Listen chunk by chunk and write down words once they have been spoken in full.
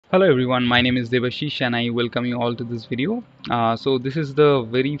Hello everyone, my name is Devashish and I welcome you all to this video. So this is the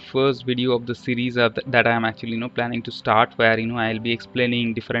very first video of the series that I am actually planning to start, where I'll be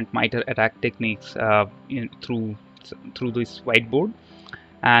explaining different MITRE attack techniques through this whiteboard,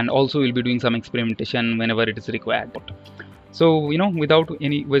 and also we'll be doing some experimentation whenever it is required. So without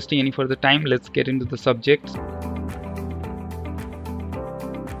wasting any further time, let's get into the subject.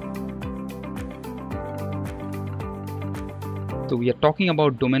 So we are talking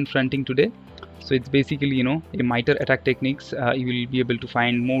about domain fronting today. So it's basically a MITRE attack techniques. You will be able to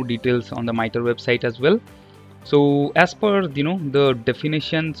find more details on the MITRE website as well. So as per the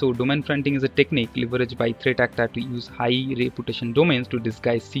definition, so domain fronting is a technique leveraged by threat actor to use high reputation domains to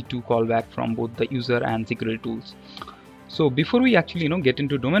disguise C2 callback from both the user and security tools. So before we actually get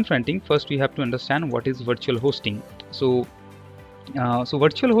into domain fronting, first we have to understand what is virtual hosting. So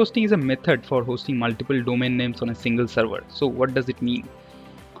virtual hosting is a method for hosting multiple domain names on a single server. So what does it mean?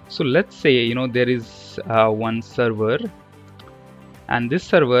 So let's say there is one server, and this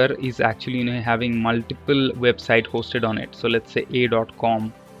server is actually having multiple websites hosted on it. So let's say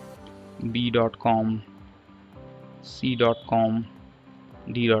a.com, b.com, c.com,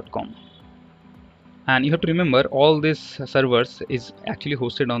 d.com. And you have to remember, all these servers is actually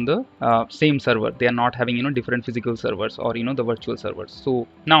hosted on the same server. They are not having different physical servers or the virtual servers. So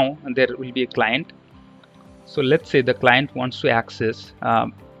now there will be a client. So let's say the client wants to access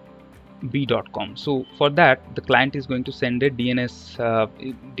b.com. So for that, the client is going to send a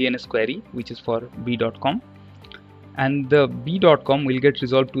DNS query, which is for b.com, and the b.com will get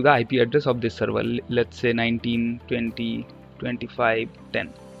resolved to the IP address of this server. Let's say 19.20.25.10.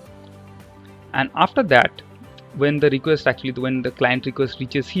 And after that, when the client request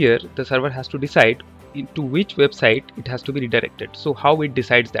reaches here, the server has to decide to which website it has to be redirected. So how it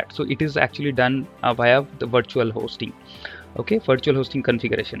decides that? So it is actually done via the virtual hosting. Okay, virtual hosting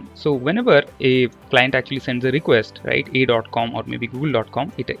configuration. So whenever a client actually sends a request, right, a.com or maybe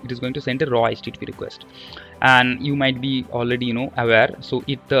google.com, it is going to send a raw HTTP request, and you might be already aware. So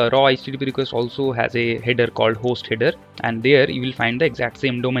the raw HTTP request also has a header called host header, and there you will find the exact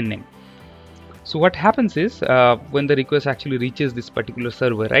same domain name. So what happens is, when the request actually reaches this particular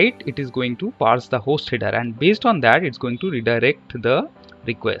server, right, it is going to parse the host header, and based on that, it's going to redirect the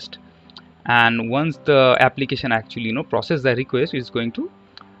request. And once the application actually process the request, it's going to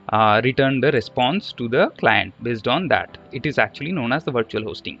return the response to the client based on that. It is actually known as the virtual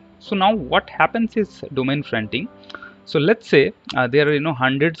hosting. So now what happens is domain fronting. So let's say there are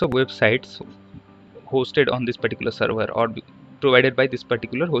hundreds of websites hosted on this particular server or provided by this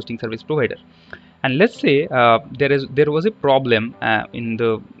particular hosting service provider, and let's say there was a problem in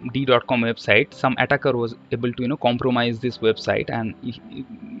the d.com website. Some attacker was able to compromise this website, and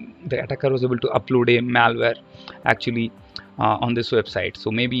the attacker was able to upload a malware actually on this website.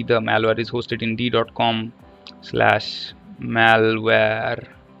 So maybe the malware is hosted in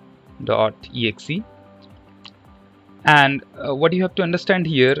d.com/malware.exe. And what you have to understand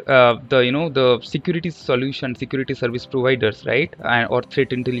here, the security service providers, right, or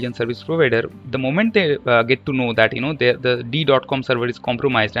threat intelligence service provider, the moment they get to know that the d.com server is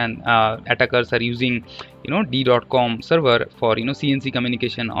compromised and attackers are using d.com server for CNC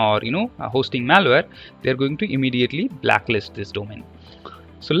communication or hosting malware, they are going to immediately blacklist this domain.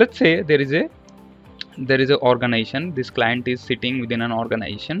 So let's say there is a organization. This client is sitting within an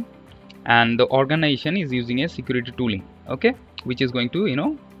organization, and the organization is using a security tooling, okay, which is going to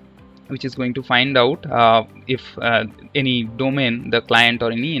find out if any domain the client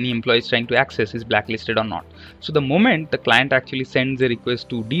or any employee is trying to access is blacklisted or not. So the moment the client actually sends a request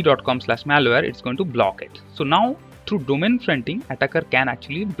to d.com/malware, it's going to block it. So now through domain fronting, attacker can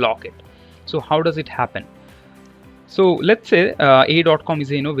actually block it. So how does it happen? So let's say a.com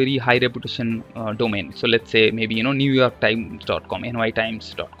is a very high reputation domain. So let's say maybe newyorktimes.com,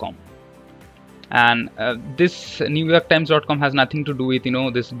 nytimes.com. And this newyorktimes.com has nothing to do with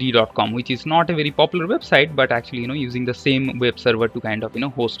this d.com, which is not a very popular website, but actually using the same web server to kind of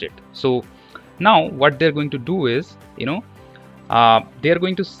host it. So now what they're going to do is they're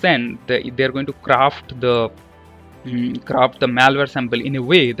going to craft the malware sample in a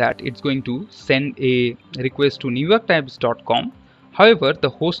way that it's going to send a request to newyorktimes.com. However, the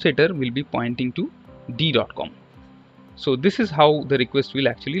host header will be pointing to d.com. So this is how the request will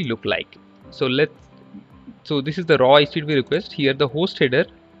actually look like. So this is the raw HTTP request. Here the host header,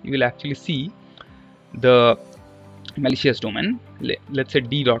 you will actually see the malicious domain, let's say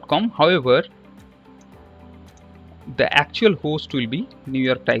d.com. However, the actual host will be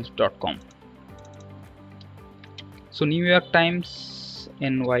newyorktimes.com. So newyorktimes,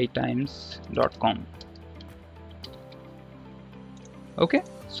 nytimes.com. Okay,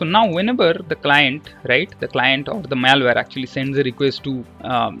 So now whenever the client, right, the client or the malware actually sends a request to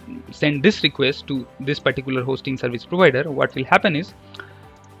send this request to this particular hosting service provider, what will happen is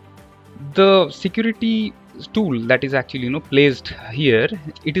the security tool that is actually placed here,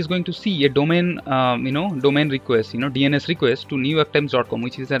 it is going to see a domain domain request, DNS request to newyorktimes.com,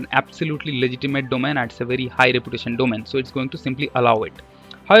 which is an absolutely legitimate domain. It's a very high reputation domain, so it's going to simply allow it.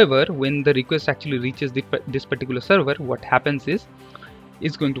 However, when the request actually reaches this particular server, what happens is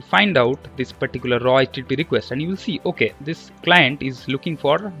it's going to find out this particular raw HTTP request, and you will see, okay, this client is looking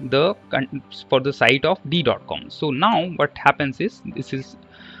for the site of d.com. So now what happens is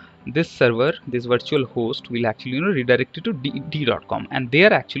this server, this virtual host, will actually redirect it to d.com, and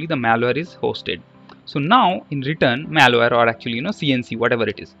there actually the malware is hosted. So now in return, malware, or actually CNC, whatever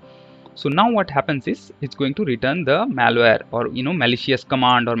it is. So now what happens is it's going to return the malware or malicious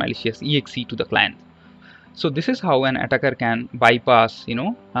command or malicious exe to the client. So this is how an attacker can bypass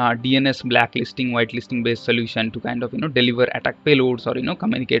DNS blacklisting, whitelisting based solution to kind of deliver attack payloads or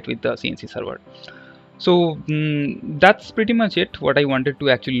communicate with the CNC server. So that's pretty much it, what I wanted to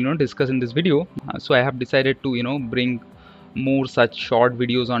actually discuss in this video. So I have decided to bring more such short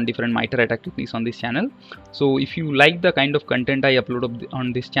videos on different MITRE attack techniques on this channel. So if you like the kind of content I upload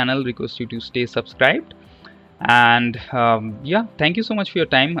on this channel, request you to stay subscribed. And yeah, thank you so much for your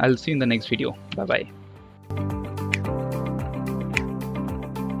time. I'll see you in the next video. Bye bye.